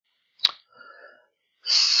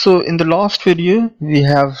So in the last video, we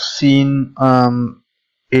have seen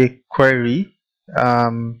a query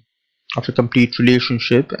of a complete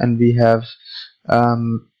relationship, and we have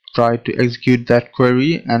tried to execute that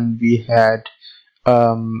query, and we had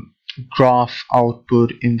graph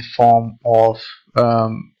output in the form of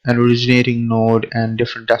an originating node and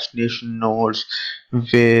different destination nodes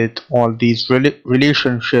with all these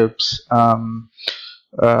relationships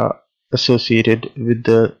associated with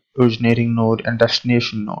the originating node and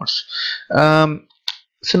destination nodes.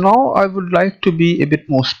 So now I would like to be a bit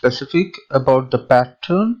more specific about the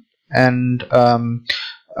pattern, and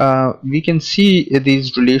we can see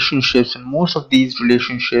these relationships, and most of these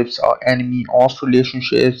relationships are enemy of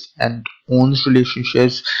relationships and owns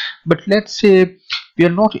relationships. But let's say we are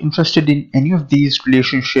not interested in any of these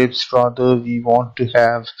relationships, rather we want to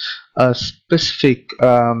have a specific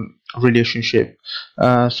relationship.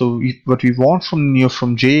 What we want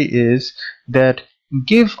from J is that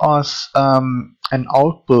give us an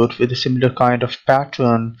output with a similar kind of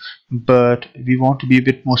pattern, but we want to be a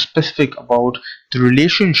bit more specific about the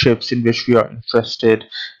relationships in which we are interested.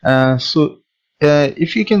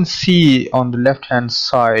 If you can see on the left hand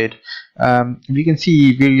side, we can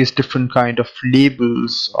see various different kind of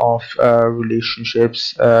labels of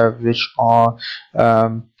relationships which are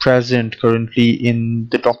present currently in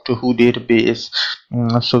the Doctor Who database.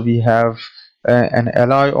 So we have an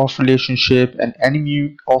ally of relationship, an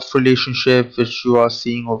enemy of relationship, which you are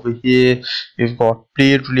seeing over here. We've got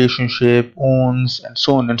played relationship, owns, and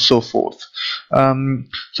so on and so forth.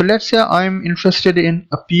 So let's say I'm interested in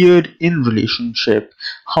appeared in relationship.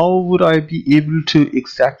 How would I be able to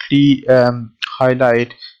exactly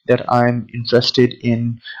highlight that I'm interested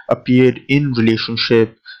in appeared in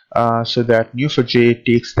relationship, so that Neo4j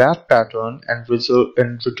takes that pattern and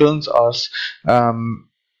returns us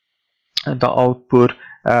the output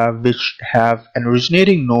which have an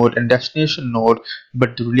originating node and destination node,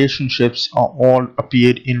 but the relationships are all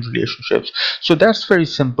appeared in relationships. So that's very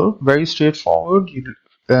simple, very straightforward. You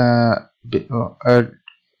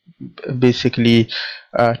basically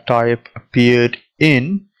type appeared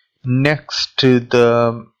in next to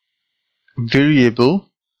the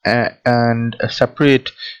variable and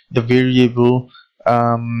separate the variable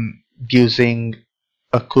using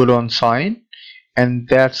a colon sign, and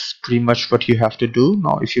that's pretty much what you have to do.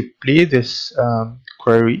 Now if you play this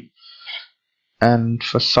query, and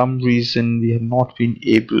for some reason we have not been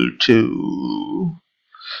able to,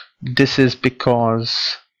 this is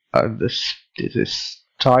because this is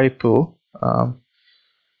typo,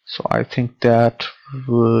 so I think that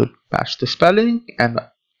would match the spelling, and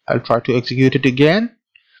I'll try to execute it again,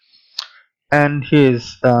 and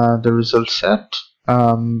here's the result set.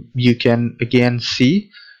 You can again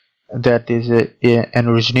see that is an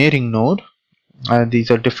originating node. These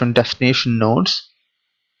are different destination nodes,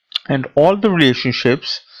 and all the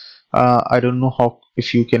relationships, I don't know how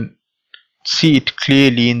if you can see it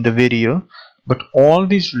clearly in the video, but all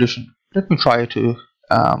these relations, let me try to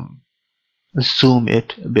zoom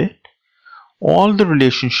it a bit. All the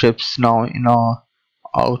relationships now in our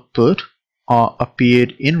output are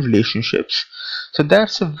appeared in relationships. So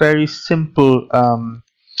that's a very simple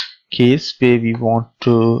case where we want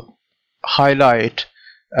to highlight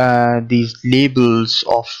these labels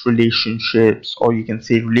of relationships, or you can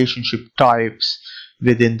say relationship types,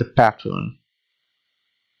 within the pattern.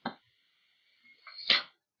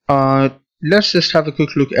 Let's just have a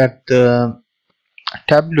quick look at the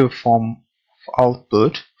tabular form of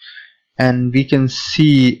output, and we can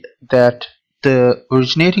see that the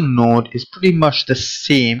originating node is pretty much the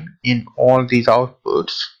same in all these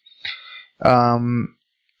outputs,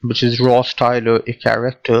 which is Ross Tyler, a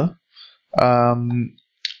character.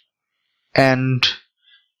 And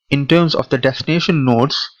in terms of the destination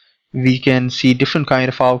nodes, we can see different kind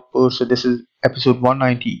of outputs. So this is episode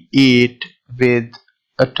 198 with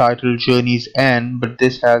a title Journey's End, but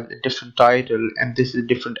this has a different title, and this is a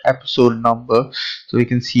different episode number. So we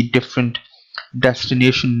can see different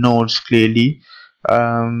destination nodes clearly.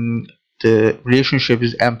 The relationship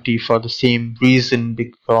is empty for the same reason,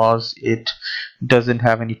 because it doesn't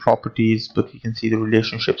have any properties, but we can see the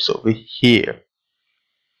relationships over here.